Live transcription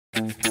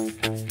Hi,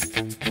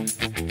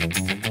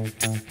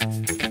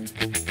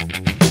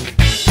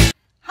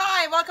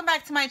 welcome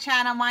back to my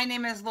channel. My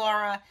name is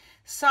Laura.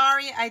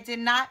 Sorry I did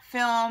not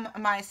film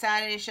my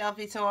Saturday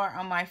Shelfie tour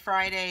on my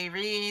Friday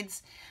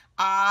reads.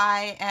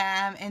 I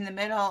am in the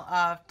middle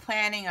of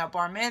planning a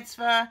bar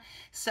mitzvah,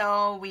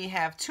 so we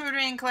have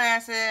tutoring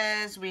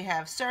classes, we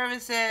have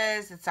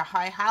services, it's a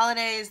high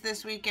holidays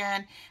this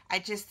weekend. I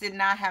just did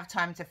not have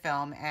time to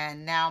film,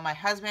 and now my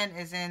husband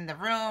is in the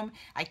room.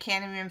 I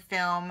can't even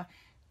film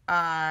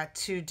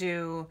to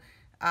do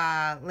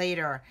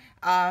later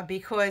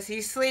because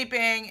he's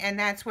sleeping, and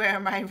that's where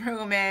my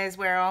room is,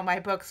 where all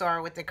my books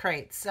are with the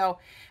crates. So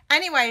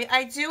anyway,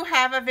 I do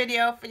have a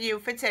video for you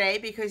for today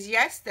because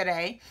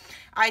yesterday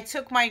I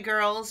took my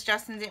girls,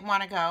 Justin didn't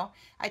want to go,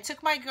 I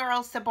took my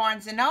girls to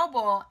Barnes &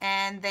 Noble,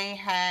 and they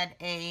had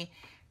a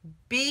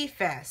Bee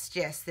Fest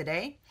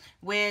yesterday,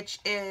 which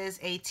is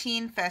a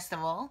teen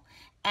festival,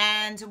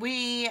 and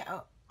we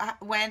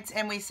went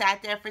and we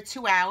sat there for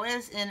 2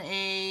 hours in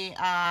a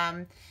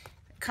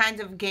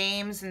kind of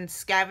games and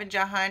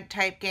scavenger hunt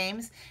type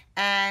games,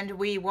 and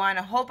we won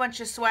a whole bunch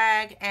of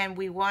swag, and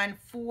we won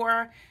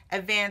 4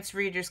 advanced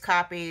readers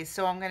copies.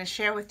 So I'm going to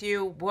share with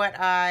you what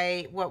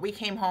we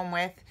came home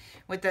with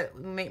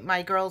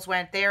my girls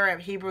went. They're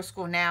at Hebrew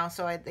school now,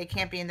 so they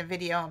can't be in the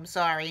video. I'm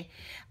sorry.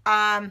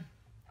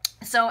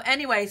 So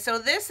anyway, so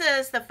this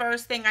is the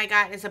first thing I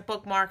got, is a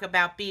bookmark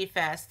about Bee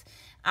Fest.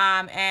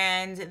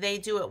 And they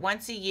do it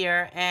once a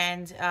year,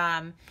 and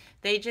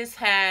they just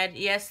had,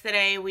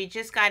 yesterday, we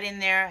just got in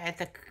there at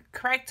the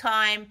correct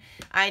time.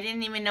 I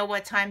didn't even know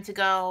what time to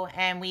go,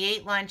 and we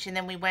ate lunch, and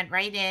then we went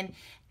right in,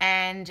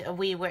 and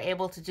we were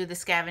able to do the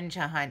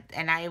scavenger hunt,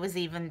 and I was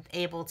even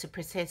able to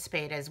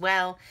participate as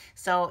well,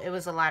 so it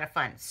was a lot of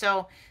fun.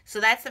 So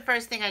that's the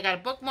first thing. I got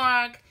a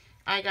bookmark,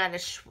 I got a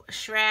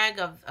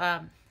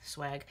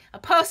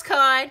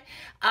postcard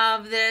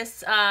of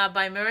this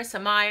by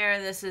Marissa Meyer.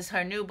 This is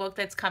her new book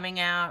that's coming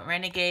out.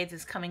 Renegades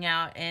is coming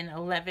out in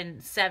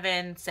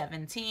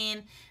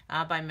 11/7/17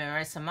 by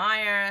Marissa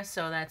Meyer,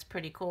 so that's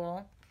pretty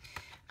cool.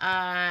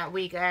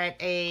 We got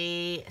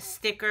a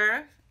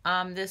sticker.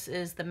 This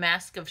is The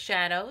Mask of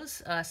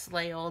Shadows,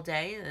 Slay All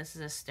Day. This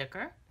is a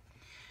sticker.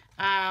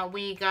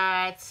 We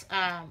got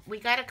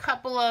a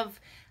couple of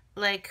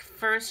like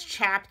first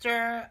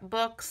chapter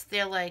books.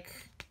 They're like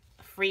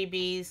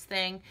freebies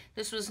thing.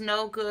 This was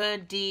No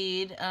Good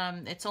Deed.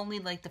 It's only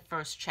like the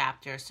first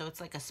chapter, so it's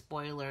like a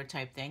spoiler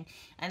type thing.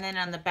 And then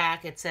on the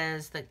back it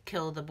says the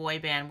Kill the Boy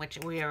Band, which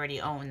we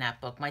already own that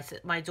book.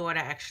 My daughter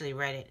actually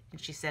read it, and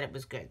she said it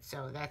was good,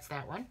 so that's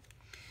that one.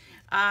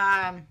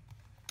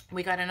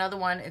 We got another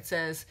one. It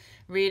says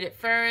Read It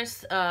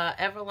First,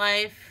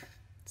 Everlife.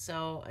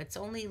 So it's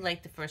only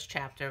like the first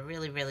chapter,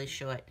 really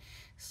short.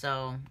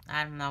 So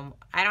I don't know.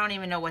 I don't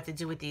even know what to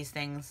do with these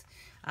things.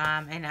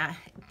 And I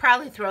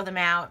probably throw them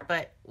out,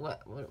 but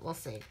we'll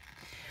see.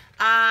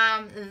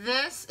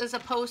 This is a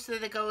poster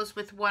that goes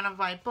with one of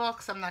my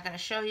books. I'm not going to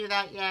show you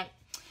that yet.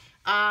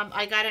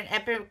 I got an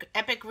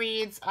Epic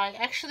Reads. I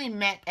actually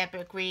met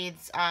Epic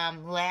Reads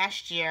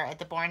last year at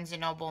the Barnes &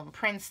 Noble in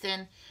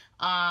Princeton.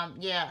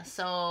 Yeah,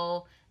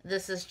 so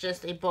this is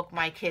just a book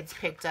my kids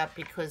picked up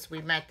because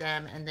we met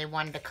them and they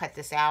wanted to cut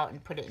this out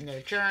and put it in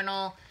their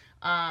journal.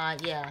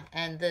 Yeah,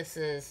 and this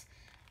is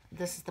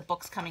the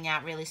book's coming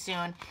out really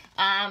soon.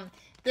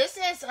 This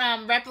is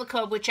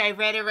Replica, which I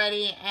read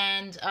already,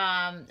 and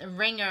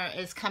Ringer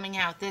is coming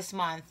out this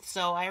month.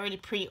 So I already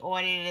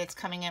pre-ordered it. It's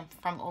coming in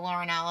from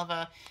Lauren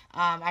Oliver.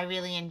 I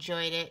really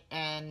enjoyed it,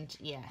 and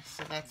yeah,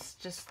 so that's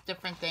just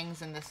different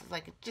things, and this is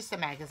like just a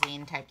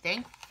magazine type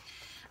thing.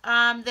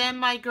 Then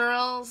my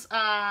girls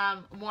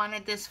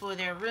wanted this for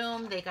their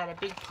room. They got a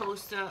big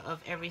poster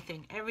of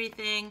Everything.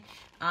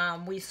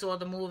 We saw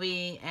the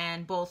movie,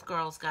 and both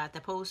girls got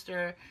the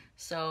poster.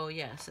 So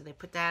yeah, so they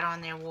put that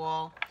on their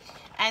wall.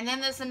 And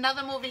then there's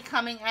another movie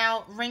coming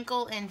out,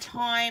 Wrinkle in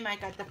Time. I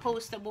got the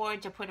poster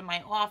board to put in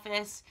my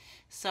office.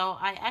 So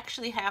I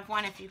actually have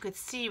one. If you could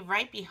see,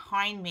 right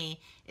behind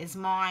me is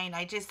mine.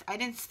 I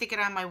didn't stick it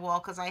on my wall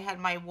because I had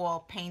my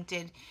wall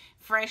painted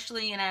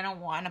freshly, and I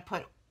don't want to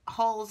put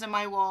holes in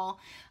my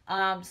wall.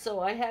 So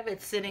I have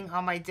it sitting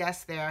on my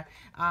desk there.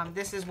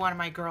 This is one of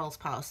my girls'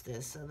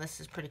 posters, so this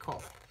is pretty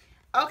cool.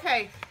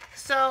 Okay,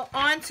 so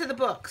on to the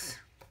books.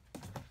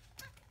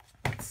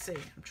 Let's see,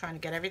 I'm trying to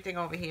get everything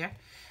over here.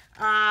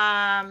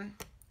 On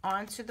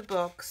to the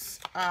books.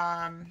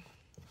 I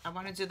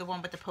want to do the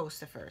one with the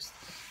poster first.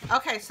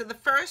 Okay, so the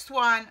first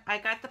one, I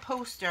got the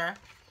poster.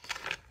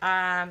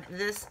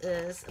 This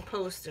is a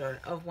poster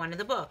of one of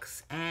the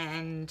books,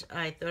 and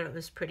I thought it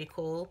was pretty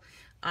cool.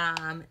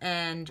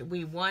 And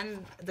we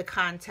won the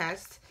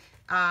contest,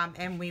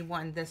 and we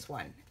won this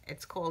one.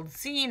 It's called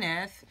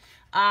Zenith,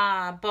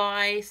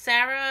 by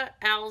Sarah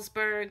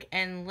Alsberg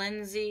and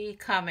Lindsay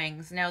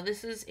Cummings. Now,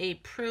 this is a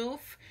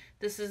proof.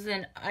 This is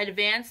an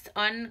advanced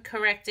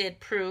uncorrected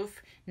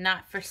proof,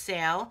 not for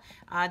sale,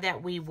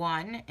 that we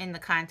won in the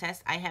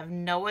contest. I have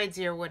no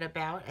idea what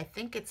about. I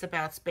think it's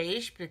about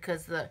space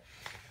because of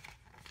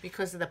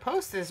the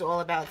poster is all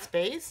about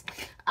space.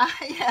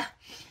 Yeah.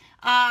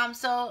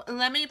 So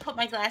let me put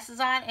my glasses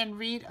on and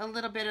read a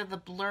little bit of the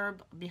blurb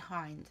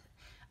behind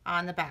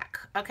on the back.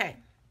 Okay.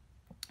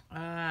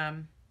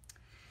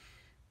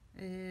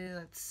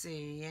 Let's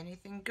see.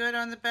 Anything good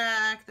on the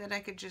back that I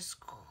could just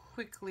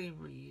quickly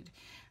read?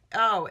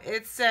 Oh,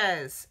 it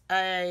says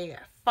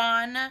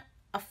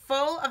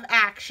full of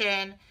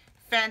action,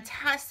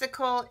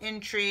 fantastical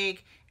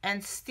intrigue,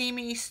 and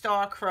steamy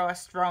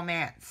star-crossed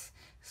romance.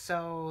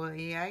 So,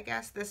 yeah, I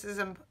guess this is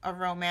a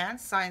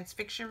romance, science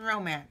fiction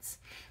romance.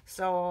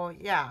 So,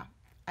 yeah,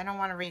 I don't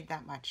want to read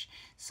that much.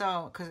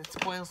 So, because it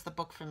spoils the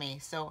book for me.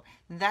 So,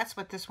 that's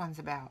what this one's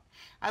about.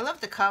 I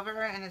love the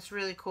cover, and it's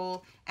really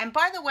cool. And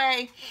by the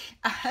way,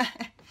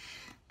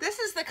 this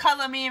is the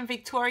color me and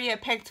Victoria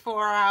picked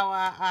for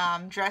our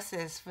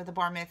dresses for the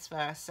bar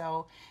mitzvah.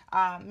 So,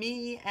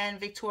 me and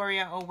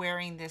Victoria are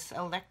wearing this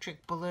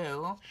electric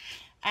blue.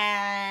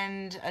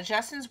 And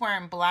Justin's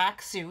wearing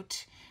black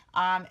suit.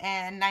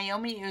 And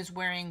Naomi is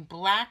wearing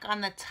black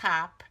on the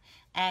top,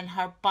 and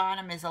her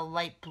bottom is a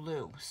light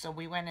blue. So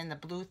we went in the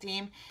blue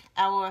theme.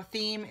 Our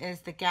theme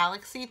is the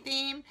galaxy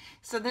theme.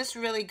 So this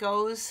really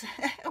goes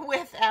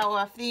with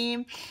our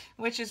theme,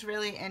 which is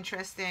really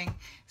interesting.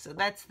 So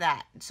that's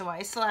that. So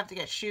I still have to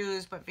get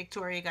shoes, but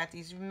Victoria got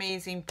these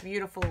amazing,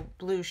 beautiful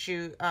blue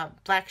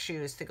black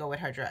shoes to go with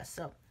her dress.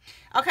 So,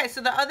 okay,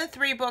 so the other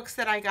 3 books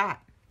that I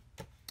got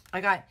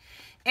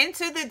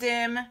Into the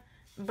Dim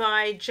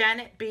by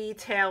Janet B.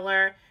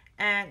 Taylor,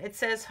 and it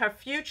says her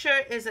future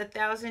is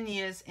 1,000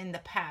 years in the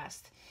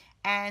past.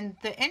 And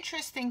the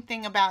interesting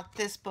thing about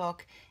this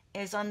book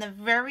is on the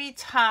very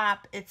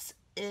top, it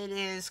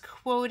is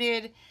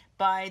quoted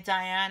by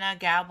Diana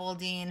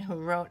Gabaldon, who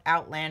wrote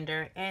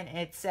Outlander, and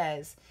it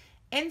says,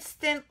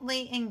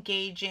 instantly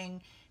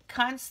engaging,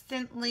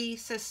 constantly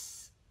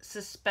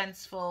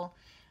suspenseful,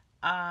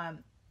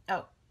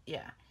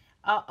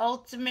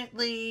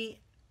 ultimately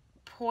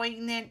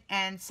poignant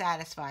and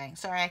satisfying.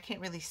 Sorry, I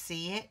can't really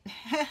see it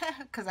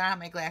because I don't have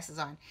my glasses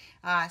on.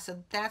 So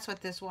that's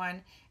what this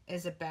one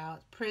is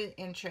about. Pretty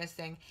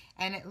interesting.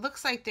 And it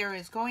looks like there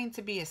is going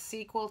to be a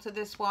sequel to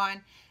this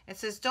one. It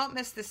says, don't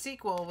miss the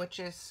sequel, which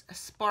is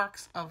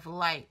Sparks of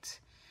Light.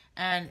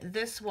 And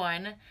this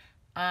one,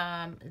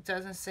 it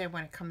doesn't say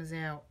when it comes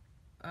out.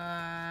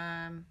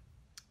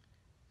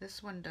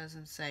 This one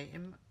doesn't say.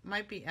 It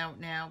might be out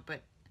now,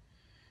 but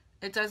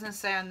it doesn't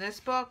say on this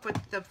book. But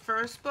the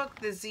first book,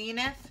 The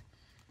Zenith,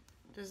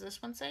 does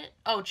this one say it?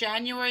 Oh,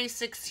 January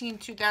 16,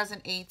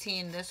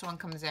 2018, this one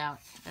comes out.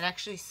 It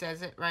actually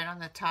says it right on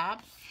the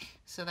top.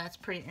 So that's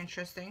pretty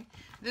interesting.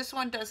 This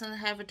one doesn't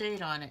have a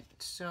date on it.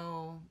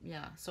 So,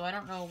 yeah. So I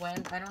don't know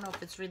when. I don't know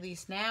if it's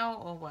released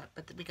now or what.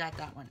 But we got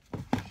that one.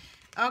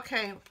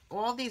 Okay.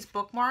 All these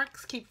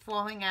bookmarks keep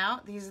falling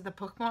out. These are the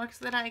bookmarks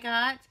that I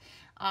got.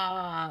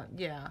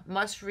 Yeah.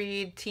 Must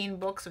read teen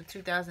books of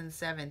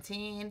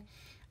 2017.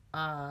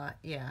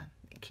 Yeah.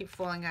 Keep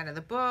falling out of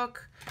the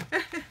book.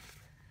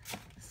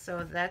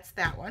 So that's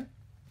that one.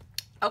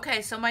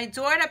 Okay, so my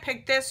daughter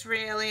picked this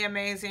really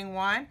amazing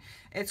one.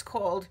 It's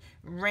called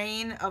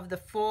Reign of the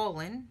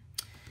Fallen,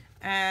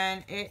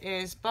 and it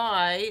is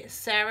by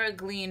Sarah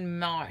Glean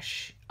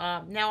Marsh.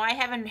 Now, I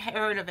haven't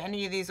heard of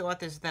any of these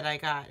authors that I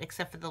got,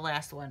 except for the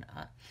last one.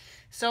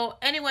 So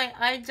anyway,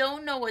 I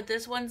don't know what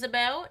this one's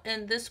about,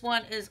 and this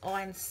one is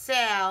on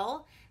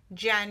sale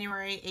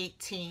January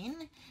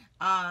 18.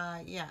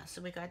 Yeah,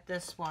 so we got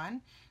this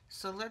one.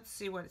 So let's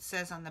see what it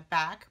says on the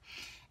back.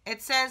 It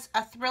says,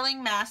 a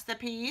thrilling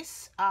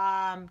masterpiece,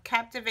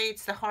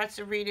 captivates the hearts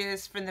of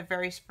readers from the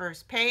very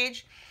first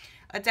page.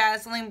 A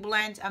dazzling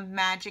blend of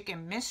magic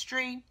and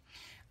mystery.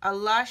 A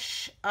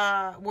lush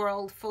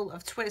world full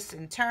of twists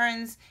and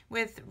turns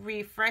with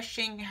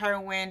refreshing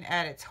heroine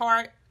at its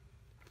heart.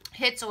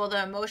 Hits all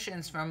the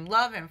emotions from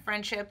love and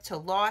friendship to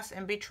loss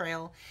and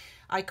betrayal.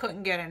 I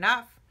couldn't get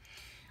enough.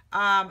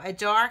 A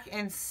dark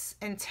and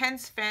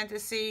intense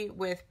fantasy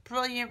with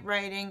brilliant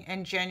writing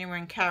and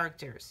genuine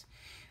characters.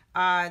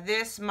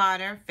 This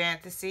modern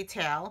fantasy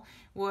tale,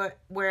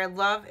 where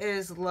love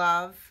is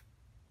love,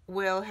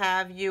 will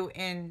have you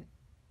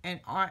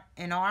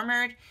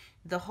enamored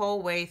the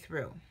whole way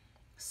through.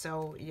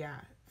 So, yeah,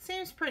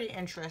 seems pretty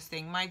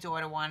interesting. My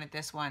daughter wanted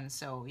this one,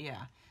 so,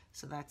 yeah.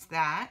 So, that's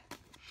that.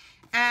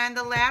 And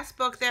the last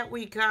book that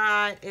we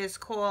got is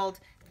called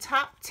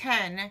Top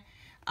 10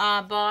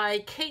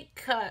 by Kate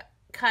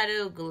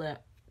Cotugno.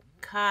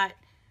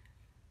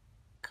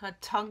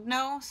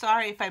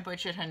 Sorry if I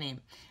butchered her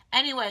name.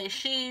 Anyway,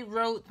 she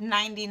wrote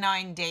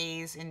 99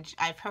 Days, and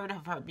I've heard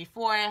of her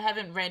before. I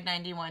haven't read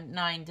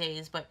 99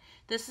 Days, but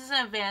this is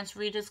an advanced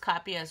reader's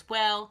copy as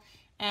well.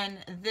 And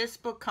this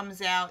book comes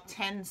out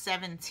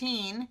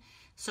 10/17,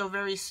 so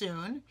very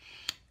soon.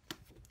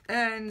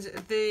 And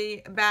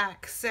the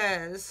back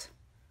says,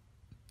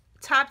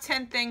 Top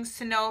 10 Things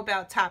to Know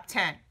About Top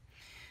 10.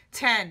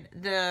 10.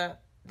 The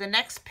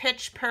next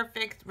pitch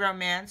perfect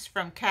romance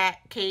from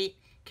Katie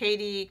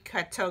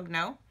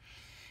Cotugno.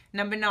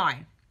 Number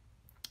 9.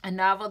 A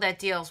novel that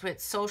deals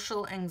with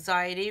social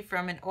anxiety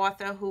from an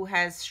author who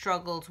has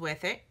struggled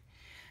with it.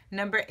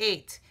 Number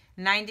 8.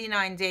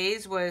 99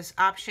 Days was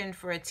optioned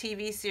for a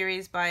TV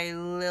series by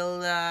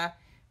Lila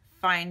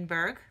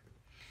Feinberg.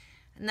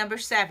 Number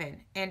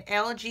 7, an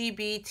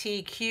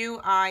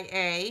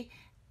LGBTQIA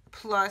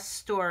plus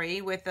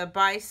story with a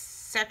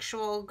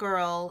bisexual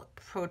girl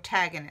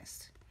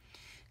protagonist.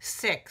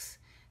 6,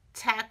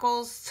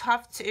 tackles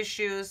tough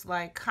issues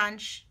like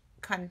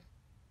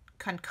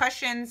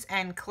concussions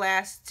and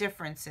class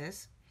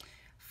differences.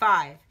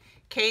 5,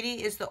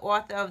 Katie is the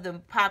author of the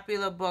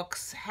popular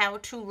books How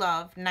to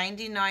Love,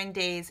 99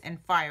 Days, and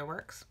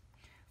Fireworks.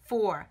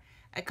 4,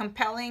 a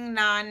compelling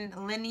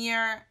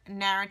non-linear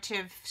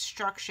narrative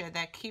structure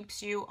that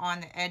keeps you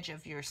on the edge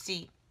of your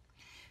seat.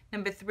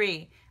 Number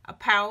 3, a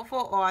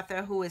powerful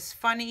author who is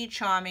funny,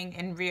 charming,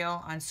 and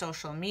real on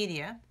social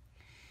media.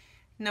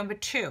 Number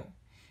 2,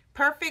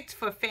 perfect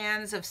for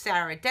fans of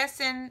Sarah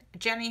Dessen,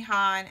 Jenny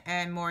Han,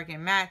 and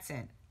Morgan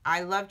Matson.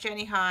 I love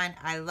Jenny Han.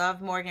 I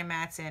love Morgan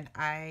Matson.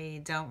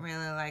 I don't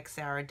really like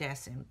Sarah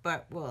Dessen,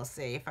 but we'll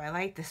see if I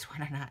like this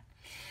one or not.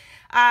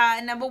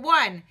 Number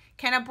 1,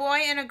 can a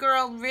boy and a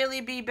girl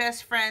really be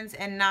best friends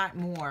and not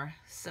more?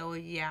 So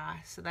yeah,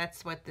 so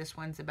that's what this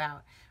one's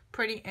about.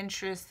 Pretty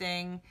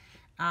interesting.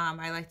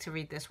 I like to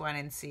read this one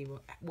and see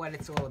what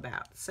it's all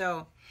about.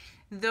 So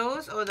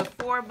those are the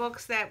 4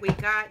 books that we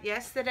got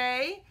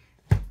yesterday.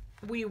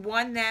 We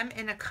won them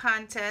in a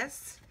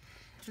contest.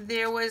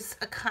 There was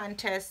a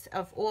contest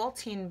of all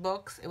teen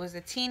books. It was a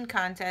teen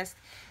contest.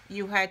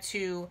 You had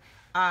to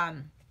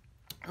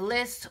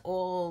list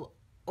all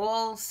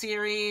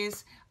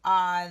series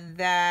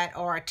that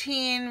are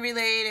teen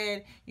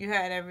related. You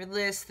had to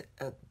list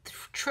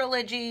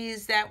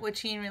trilogies that were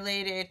teen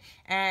related,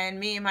 and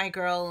me and my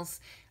girls,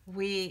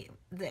 they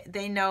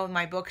know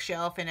my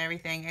bookshelf and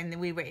everything, and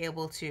we were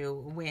able to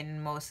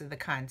win most of the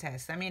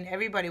contests. I mean,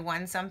 everybody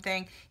won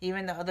something,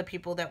 even the other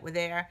people that were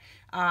there,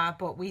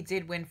 but we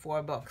did win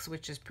 4 books,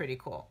 which is pretty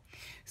cool.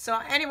 So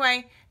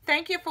anyway,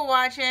 thank you for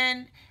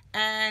watching,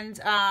 and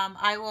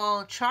I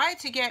will try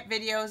to get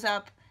videos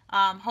up.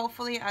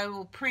 Hopefully I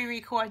will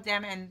pre-record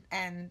them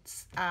and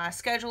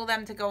schedule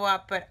them to go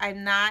up, but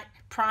I'm not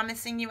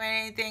promising you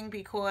anything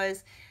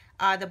because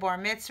the bar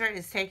mitzvah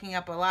is taking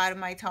up a lot of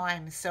my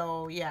time.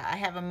 So yeah, I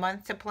have a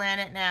month to plan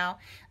it now.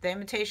 The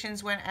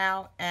invitations went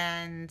out,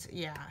 and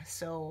yeah,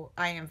 so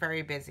I am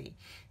very busy.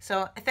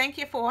 So thank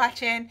you for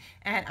watching,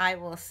 and I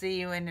will see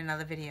you in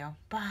another video.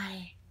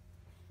 Bye.